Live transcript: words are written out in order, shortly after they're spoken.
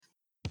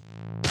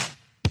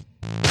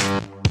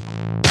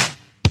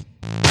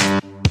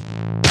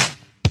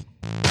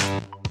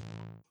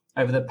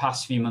over the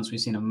past few months,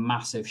 we've seen a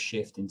massive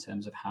shift in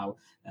terms of how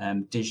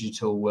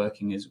digital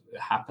working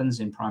happens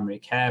in primary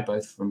care,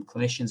 both from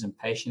clinicians and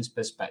patients'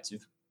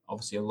 perspective.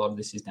 Obviously, a lot of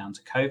this is down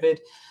to COVID,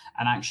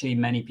 and actually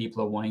many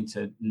people are wanting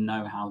to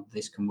know how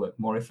this can work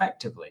more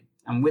effectively.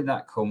 And with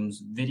that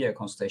comes video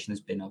consultation has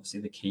been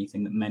obviously the key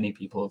thing that many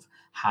people have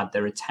had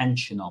their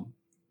attention on.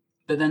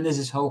 But then there's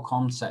this whole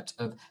concept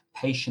of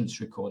patients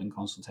recording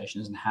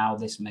consultations and how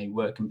this may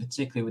work, and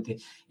particularly with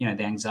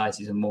the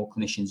anxieties of more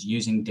clinicians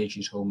using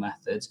digital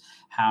methods,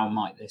 how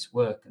might this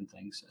work and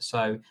things.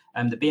 So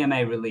the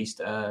BMA released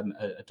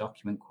a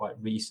document quite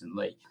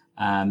recently.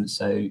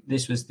 So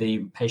this was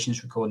the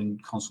patients recording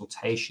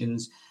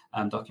consultations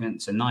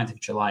document. So 9th of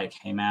July it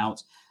came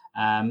out.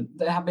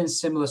 There have been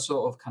similar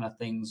sort of kind of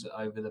things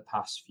over the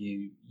past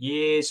few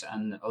years,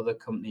 and other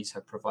companies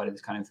have provided this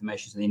kind of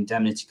information. So the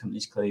indemnity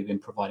companies clearly have been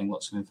providing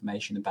lots of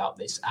information about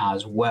this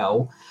as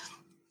well.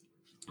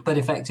 But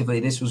effectively,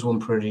 this was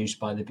one produced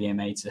by the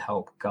BMA to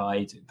help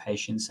guide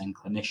patients and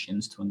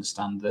clinicians to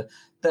understand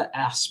the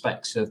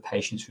aspects of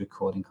patients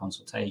recording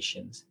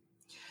consultations.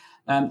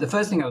 The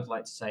first thing I would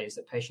like to say is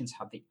that patients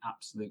have the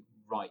absolute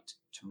right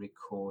to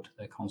record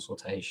their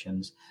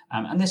consultations.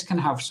 And this can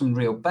have some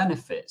real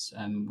benefits.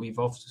 We've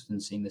often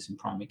seen this in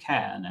primary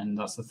care, and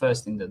that's the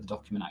first thing that the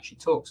document actually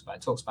talks about.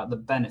 It talks about the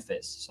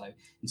benefits. So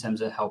in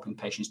terms of helping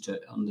patients to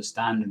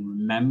understand and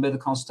remember the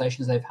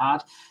consultations they've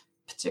had,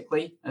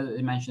 particularly, as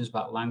it mentions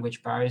about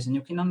language barriers, and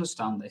you can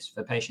understand this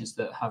for patients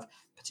that have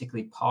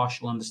particularly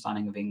partial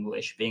understanding of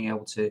English, being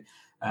able to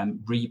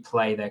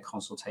replay their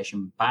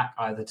consultation back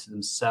either to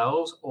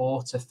themselves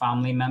or to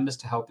family members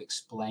to help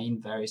explain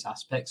various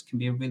aspects can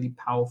be a really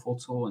powerful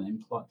tool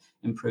and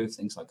improve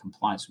things like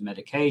compliance with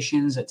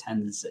medications,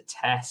 attendance at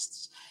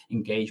tests,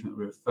 engagement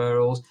with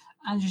referrals,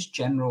 and just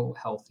general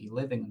healthy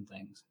living and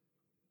things.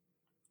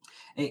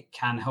 It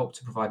can help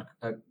to provide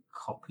a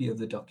copy of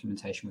the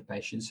documentation with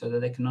patients so that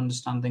they can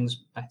understand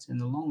things better in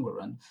the longer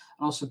run, and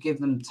also give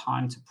them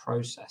time to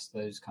process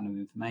those kind of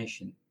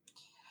information.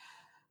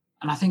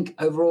 And I think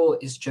overall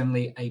it's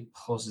generally a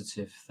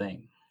positive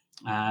thing.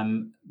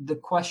 The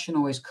question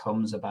always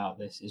comes about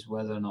this is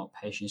whether or not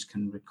patients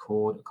can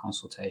record a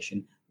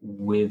consultation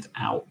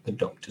without the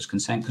doctor's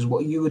consent, because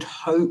what you would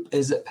hope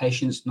is that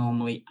patients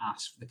normally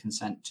ask for the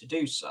consent to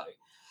do so.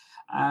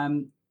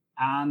 And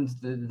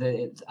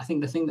I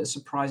think the thing that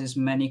surprises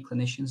many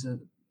clinicians is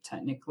that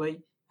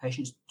technically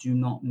patients do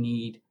not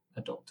need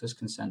a doctor's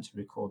consent to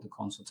record the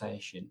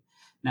consultation.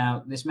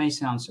 Now, this may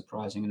sound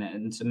surprising,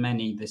 and to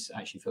many, this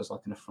actually feels like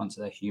an affront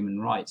to their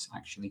human rights,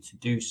 actually, to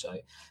do so.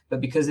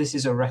 But because this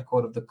is a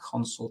record of the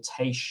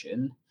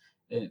consultation,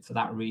 for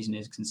that reason, it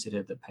is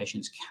considered that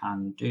patients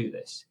can do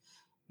this.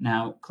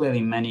 Now,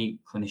 clearly, many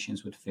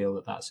clinicians would feel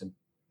that that's a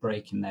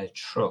break in their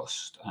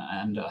trust,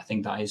 and I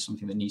think that is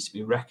something that needs to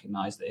be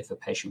recognised, that if a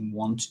patient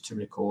wanted to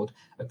record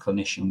a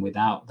clinician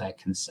without their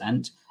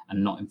consent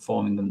and not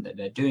informing them that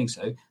they're doing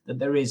so, that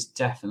there is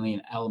definitely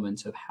an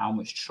element of how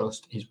much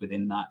trust is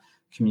within that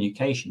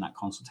communication, that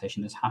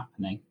consultation that's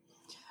happening.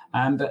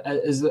 But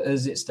as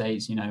it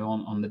states,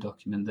 on the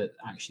document, that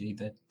actually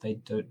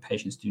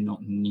patients do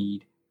not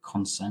need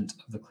consent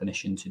of the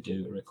clinician to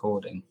do a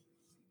recording.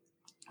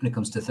 When it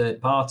comes to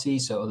third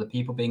parties, so other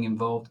people being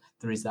involved,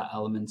 there is that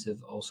element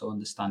of also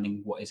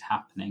understanding what is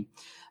happening.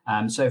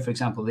 So, for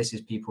example, this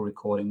is people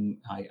recording,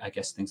 I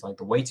guess, things like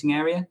the waiting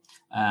area,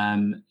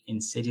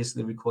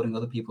 insidiously recording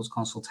other people's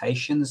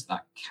consultations.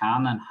 That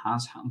can and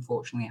has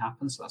unfortunately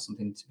happened, so that's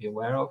something to be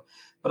aware of.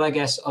 But I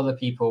guess other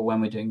people, when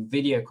we're doing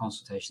video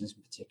consultations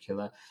in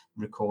particular,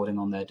 recording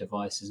on their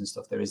devices and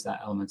stuff, there is that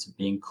element of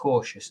being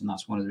cautious. And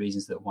that's one of the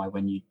reasons that why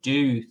when you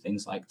do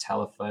things like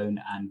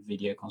telephone and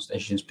video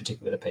consultations,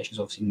 particularly the patient's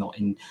obviously not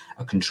in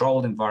a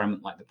controlled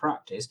environment like the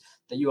practice,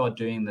 that you are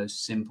doing those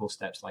simple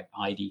steps like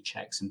ID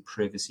checks and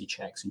privacy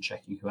checks and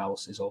checking who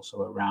else is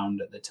also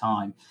around at the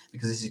time,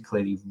 because this is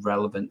clearly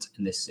relevant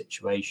in this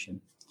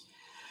situation.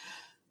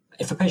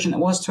 If a patient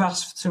was to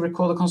ask to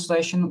record a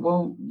consultation,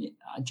 well,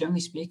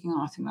 generally speaking,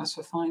 I think that's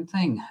a fine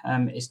thing.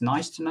 It's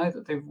nice to know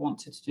that they've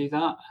wanted to do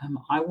that.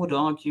 I would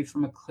argue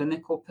from a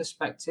clinical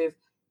perspective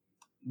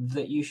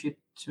that you should,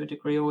 to a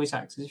degree, always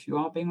act as if you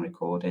are being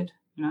recorded.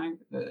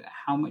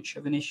 How much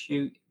of an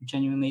issue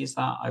genuinely is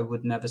that? I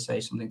would never say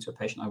something to a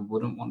patient I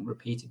wouldn't want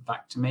repeated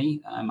back to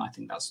me. I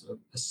think that's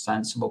a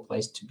sensible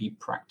place to be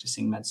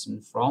practicing medicine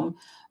from,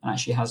 and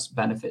actually has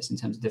benefits in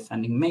terms of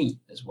defending me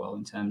as well,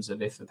 in terms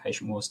of if the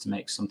patient was to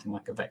make something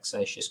like a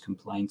vexatious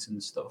complaint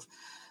and stuff.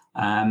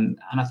 And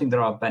I think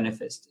there are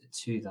benefits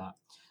to that.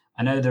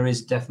 I know there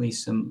is definitely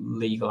some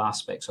legal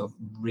aspects of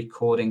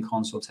recording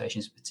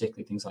consultations,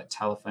 particularly things like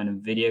telephone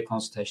and video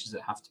consultations,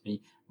 that have to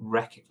be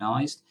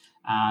recognised,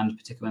 and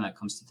particularly when that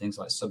comes to things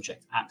like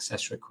subject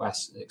access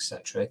requests,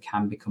 etc.,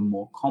 can become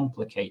more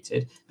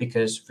complicated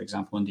because, for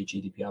example, under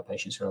GDPR,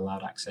 patients are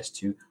allowed access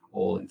to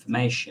all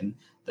information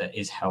that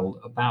is held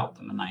about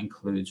them, and that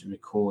includes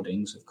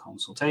recordings of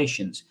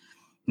consultations.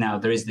 Now,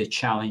 there is the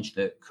challenge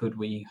that could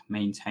we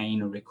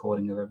maintain a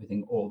recording of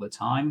everything all the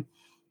time?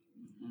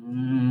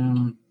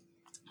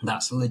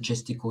 That's a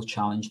logistical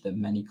challenge that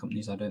many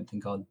companies, I don't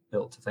think, are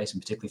built to face,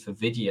 and particularly for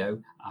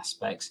video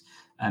aspects,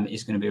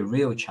 is going to be a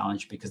real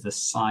challenge, because the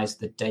size of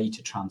the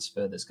data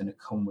transfer that's going to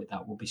come with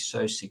that will be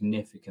so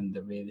significant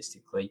that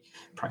realistically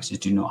practices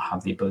do not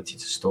have the ability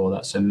to store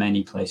that. So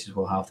many places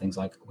will have things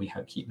like, we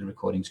keep the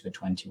recordings for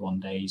 21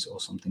 days or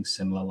something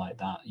similar like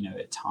that,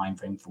 a time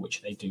frame for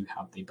which they do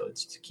have the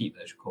ability to keep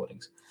those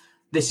recordings.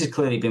 This has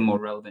clearly been more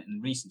relevant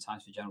in recent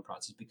times for general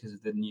practice because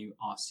of the new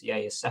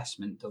RCA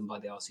assessment done by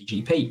the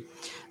RCGP,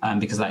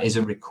 because that is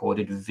a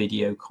recorded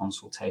video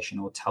consultation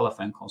or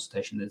telephone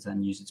consultation that's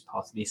then used as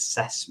part of the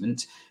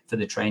assessment for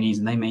the trainees,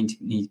 and they may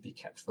need to be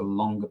kept for a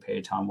longer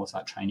period of time whilst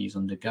that trainee is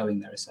undergoing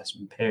their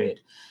assessment period.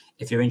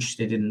 If you're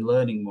interested in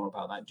learning more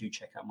about that, do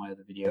check out my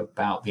other video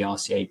about the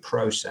RCA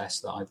process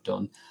that I've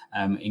done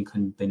in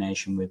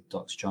combination with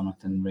Dr.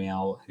 Jonathan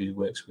Rial, who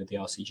works with the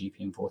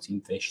RCGP and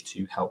 14 Fish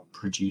to help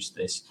produce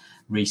this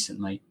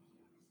recently.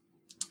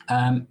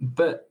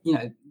 But,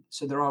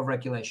 so there are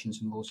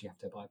regulations and rules you have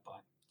to abide by.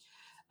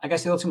 I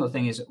guess the ultimate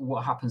thing is,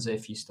 what happens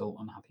if you're still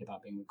unhappy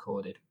about being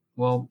recorded?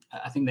 Well,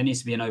 I think there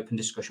needs to be an open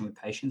discussion with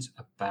patients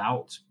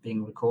about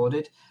being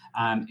recorded.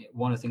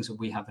 One of the things that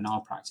we have in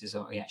our practice is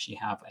that we actually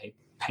have a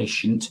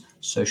patient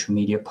social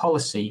media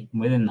policy.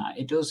 Within that,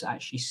 it does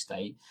actually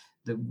state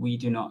that we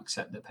do not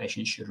accept that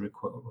patients should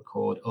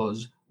record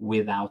us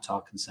without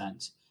our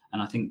consent.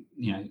 And I think,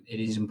 it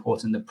is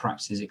important that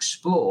practices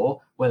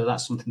explore whether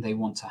that's something they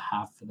want to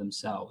have for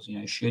themselves.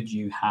 Should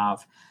you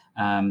have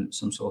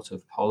some sort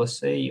of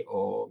policy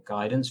or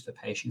guidance for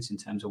patients in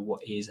terms of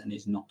what is and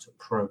is not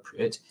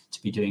appropriate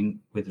to be doing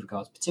with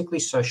regards, particularly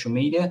social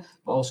media,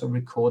 but also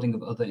recording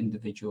of other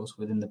individuals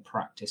within the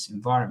practice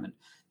environment.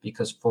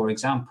 Because, for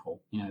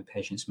example,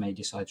 patients may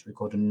decide to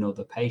record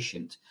another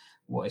patient.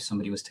 What if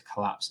somebody was to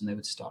collapse and they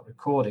would start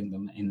recording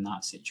them in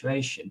that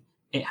situation?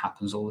 It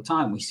happens all the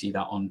time. We see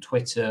that on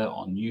Twitter,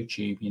 on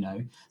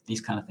YouTube,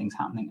 these kind of things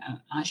happening. And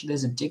actually,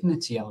 there's a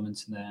dignity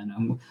element in there.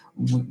 And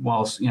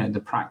whilst,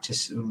 the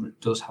practice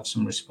does have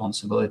some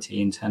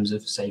responsibility in terms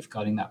of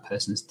safeguarding that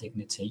person's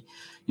dignity,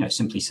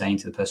 simply saying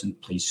to the person,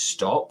 please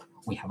stop,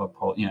 we have a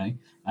policy,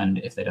 and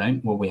if they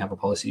don't, well, we have a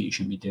policy that you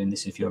shouldn't be doing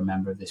this if you're a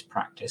member of this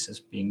practice as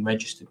being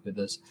registered with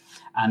us.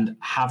 And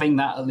having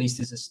that at least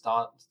is a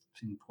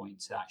starting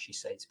point to actually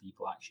say to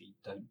people, actually,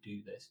 don't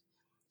do this.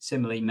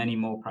 Similarly, many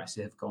more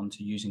practices have gone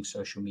to using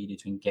social media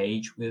to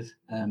engage with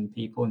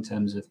people in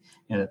terms of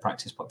their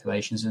practice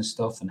populations and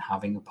stuff, and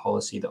having a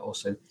policy that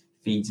also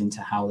feeds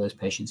into how those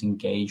patients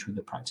engage with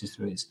the practice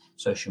through its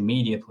social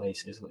media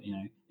places,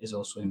 is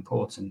also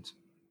important.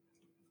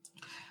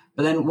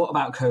 But then what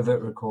about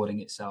covert recording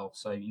itself?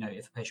 So,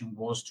 if a patient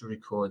was to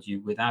record you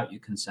without your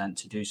consent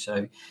to do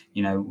so,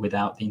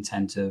 without the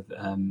intent of,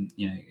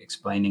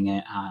 explaining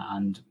it,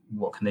 and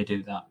what can they do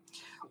with that?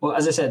 Well,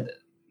 as I said,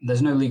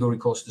 there's no legal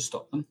recourse to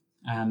stop them.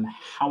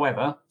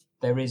 However,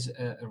 there is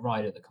a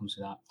rider that comes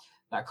with that.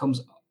 That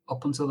comes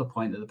up until the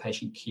point that the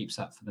patient keeps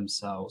that for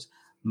themselves.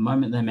 The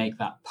moment they make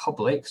that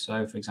public,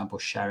 so for example,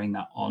 sharing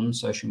that on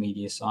social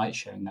media sites,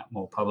 sharing that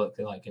more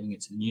publicly, like giving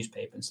it to the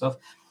newspaper and stuff,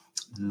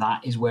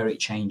 that is where it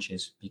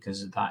changes,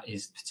 because that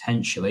is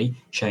potentially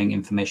sharing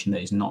information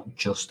that is not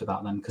just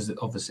about them, because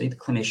obviously the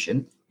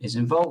clinician is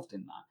involved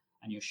in that,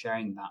 and you're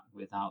sharing that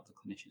without the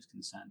clinician's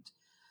consent.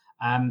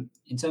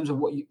 In terms of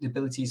what the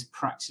abilities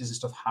practices and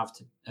stuff have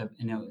to,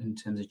 in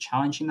terms of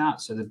challenging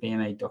that, so the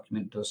BMA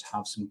document does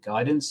have some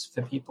guidance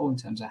for people in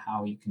terms of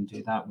how you can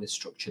do that with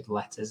structured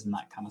letters and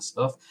that kind of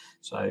stuff.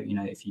 So,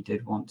 if you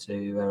did want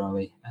to, where are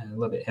we? A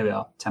little bit, here we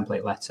are,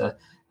 template letter,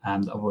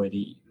 I've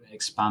already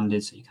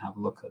expanded, so you can have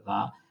a look at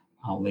that.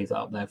 I'll leave that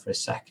up there for a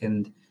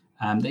second.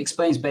 It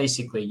explains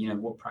basically,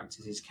 what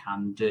practices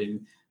can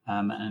do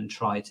and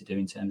try to do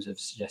in terms of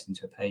suggesting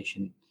to a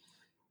patient.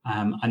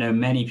 I know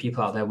many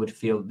people out there would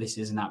feel this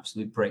is an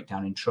absolute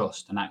breakdown in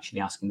trust, and actually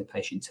asking the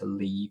patient to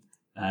leave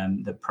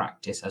the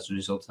practice as a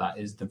result of that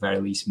is the very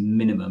least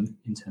minimum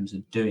in terms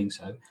of doing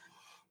so.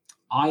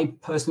 I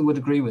personally would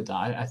agree with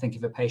that. I think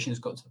if a patient's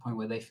got to the point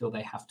where they feel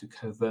they have to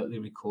covertly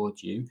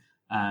record you,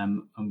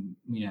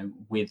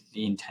 with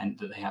the intent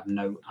that they have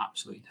no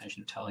absolute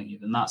intention of telling you,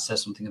 then that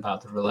says something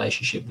about the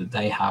relationship that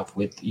they have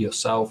with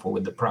yourself or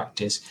with the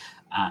practice.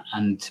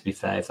 And to be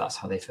fair, if that's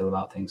how they feel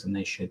about things, then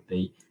they should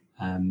be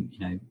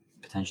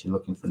potentially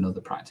looking for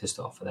another practice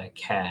to offer their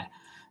care.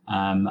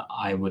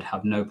 I would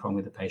have no problem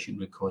with the patient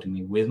recording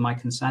me with my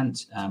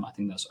consent. I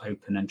think that's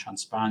open and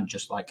transparent,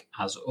 just like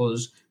as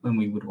us, when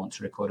we would want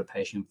to record a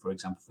patient, for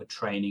example, for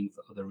training,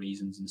 for other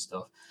reasons and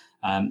stuff,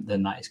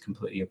 then that is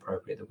completely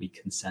appropriate that we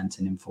consent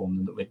and inform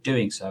them that we're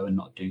doing so and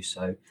not do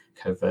so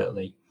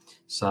covertly.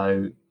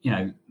 So,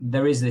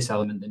 there is this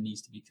element that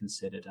needs to be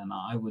considered, and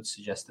I would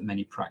suggest that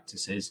many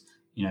practices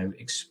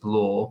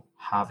explore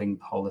having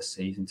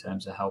policies in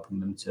terms of helping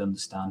them to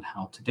understand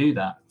how to do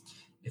that.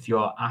 If you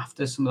are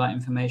after some of that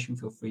information,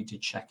 feel free to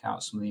check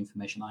out some of the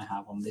information I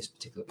have on this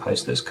particular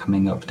post that's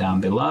coming up down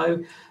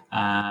below.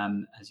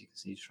 As you can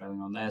see,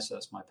 trailing on there. So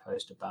that's my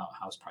post about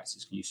how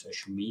practices can use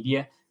social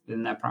media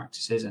within their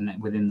practices. And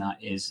within that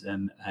is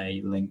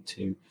a link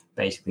to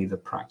basically the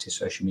practice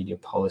social media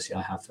policy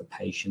I have for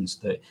patients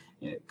that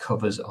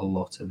covers a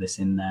lot of this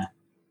in there.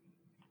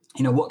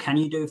 What can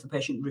you do if a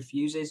patient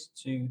refuses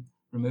to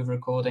remove a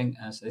recording?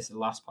 So this is the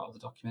last part of the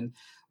document.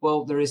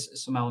 Well, there is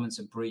some elements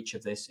of breach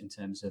of this in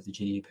terms of the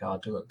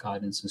GDPR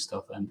guidance and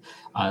stuff. And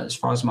as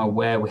far as I'm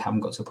aware, we haven't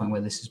got to a point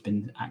where this has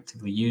been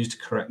actively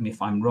used. Correct me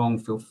if I'm wrong.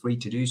 Feel free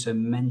to do so.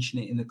 Mention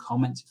it in the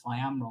comments if I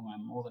am wrong.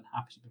 I'm more than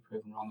happy to be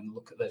proven wrong and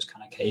look at those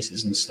kind of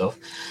cases and stuff.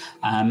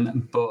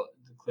 But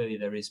clearly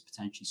there is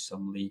potentially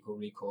some legal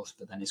recourse,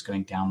 but then it's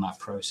going down that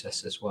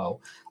process as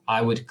well.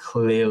 I would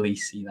clearly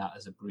see that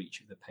as a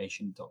breach of the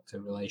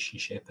patient-doctor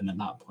relationship. And at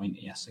that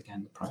point, yes,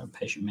 again, the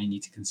patient may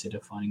need to consider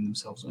finding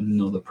themselves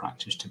another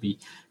practice to be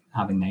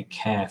having their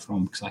care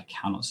from, because I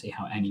cannot see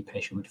how any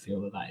patient would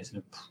feel that that is an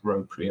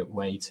appropriate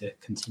way to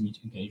continue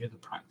to engage with the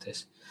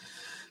practice.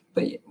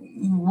 But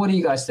what do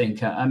you guys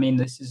think? I mean,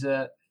 this is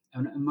an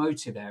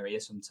emotive area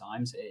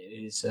sometimes. It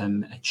is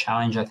a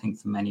challenge, I think,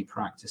 for many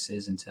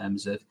practices in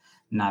terms of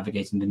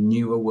navigating the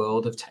newer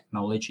world of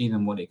technology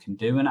than what it can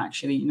do. And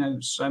actually,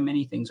 so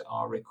many things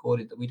are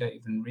recorded that we don't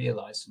even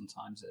realize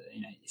sometimes.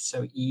 It's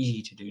so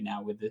easy to do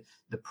now with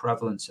the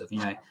prevalence of,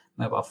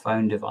 mobile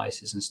phone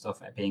devices and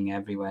stuff being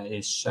everywhere. It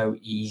is so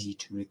easy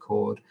to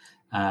record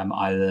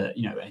either,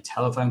 a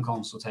telephone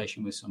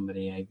consultation with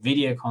somebody, a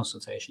video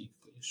consultation, you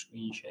put your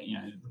screen share,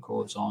 it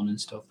records on and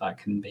stuff. That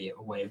can be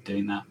a way of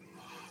doing that.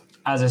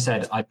 As I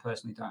said, I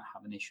personally don't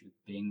have an issue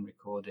with being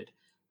recorded.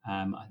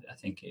 I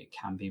think it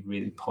can be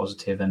really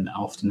positive, and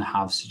often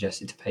have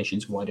suggested to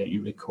patients, why don't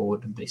you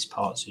record this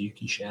part so you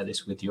can share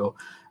this with your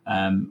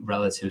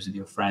relatives, with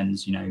your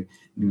friends. You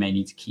may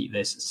need to keep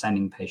this.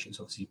 Sending patients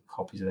obviously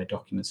copies of their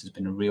documents has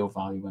been a real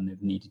value when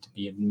they've needed to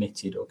be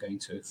admitted or going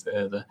to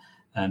further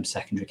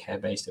secondary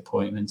care-based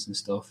appointments and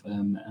stuff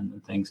and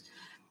things.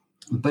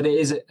 But it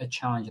is a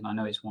challenge, and I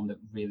know it's one that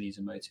really is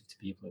emotive to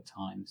people at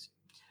times.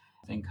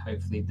 I think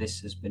hopefully this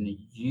has been a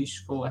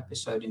useful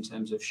episode in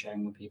terms of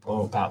sharing with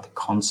people about the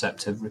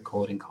concept of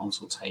recording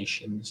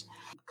consultations.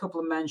 A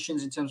couple of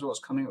mentions in terms of what's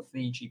coming up for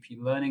the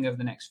GP Learning over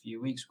the next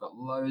few weeks. We've got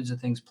loads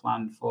of things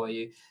planned for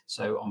you.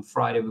 So on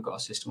Friday, we've got a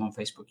System 1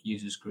 Facebook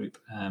users group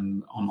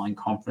online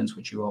conference,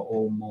 which you are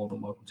all more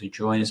than welcome to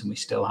join us. And we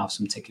still have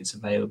some tickets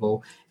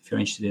available. If you're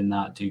interested in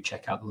that, do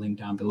check out the link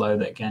down below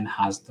that again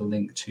has the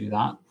link to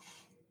that.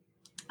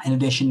 In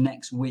addition,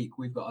 next week,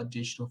 we've got our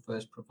Digital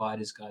First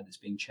Providers Guide that's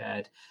being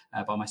chaired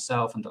by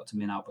myself and Dr.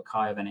 Min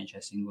Albakai of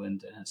NHS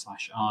England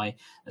 /I,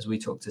 as we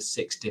talk to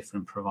 6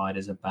 different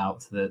providers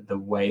about the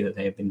way that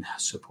they have been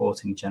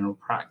supporting general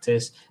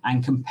practice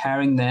and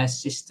comparing their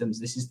systems.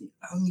 This is the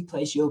only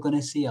place you're going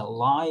to see a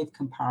live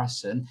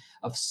comparison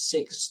of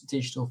 6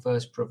 digital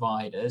first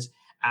providers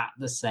at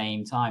the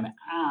same time,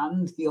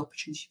 and the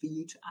opportunity for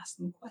you to ask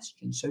them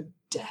questions. So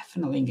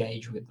definitely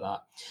engage with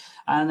that.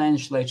 And then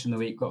later in the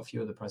week, got a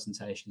few other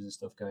presentations and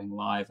stuff going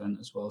live, and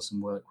as well as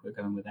some work we're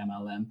going with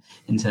MLM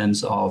in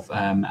terms of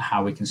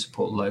how we can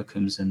support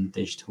locums and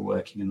digital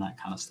working and that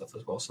kind of stuff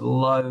as well. So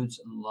loads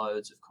and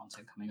loads of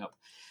content coming up.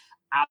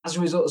 As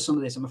a result of some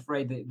of this, I'm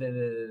afraid that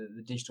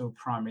the digital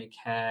primary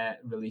care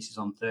releases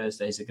on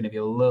Thursdays are going to be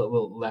a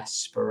little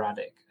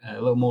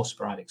more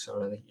sporadic,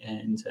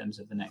 in terms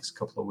of the next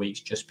couple of weeks,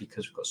 just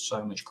because we've got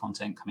so much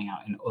content coming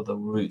out in other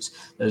routes.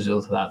 As a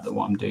result of that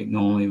what I'm doing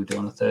normally we do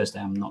on a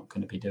Thursday, I'm not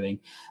going to be doing.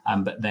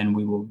 But then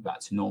we will be back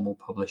to normal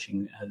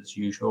publishing as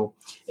usual.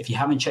 If you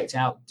haven't checked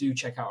out, do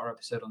check out our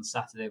episode on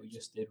Saturday we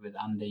just did with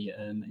Andy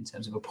in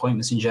terms of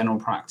appointments in general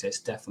practice.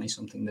 Definitely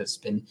something that's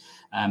been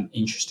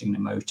interesting and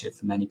emotive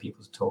for many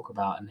people to talk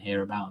about and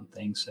hear about and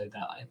things. So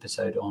that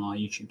episode on our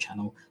YouTube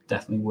channel,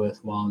 definitely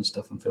worthwhile and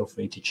stuff, and feel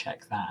free to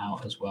check that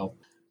out as well.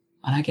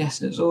 And I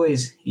guess, as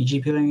always, your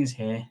GP Learning is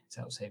here to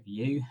help save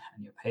you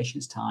and your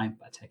patients time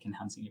by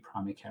enhancing your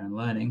primary care and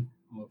learning.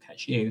 And we'll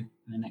catch you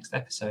in the next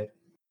episode.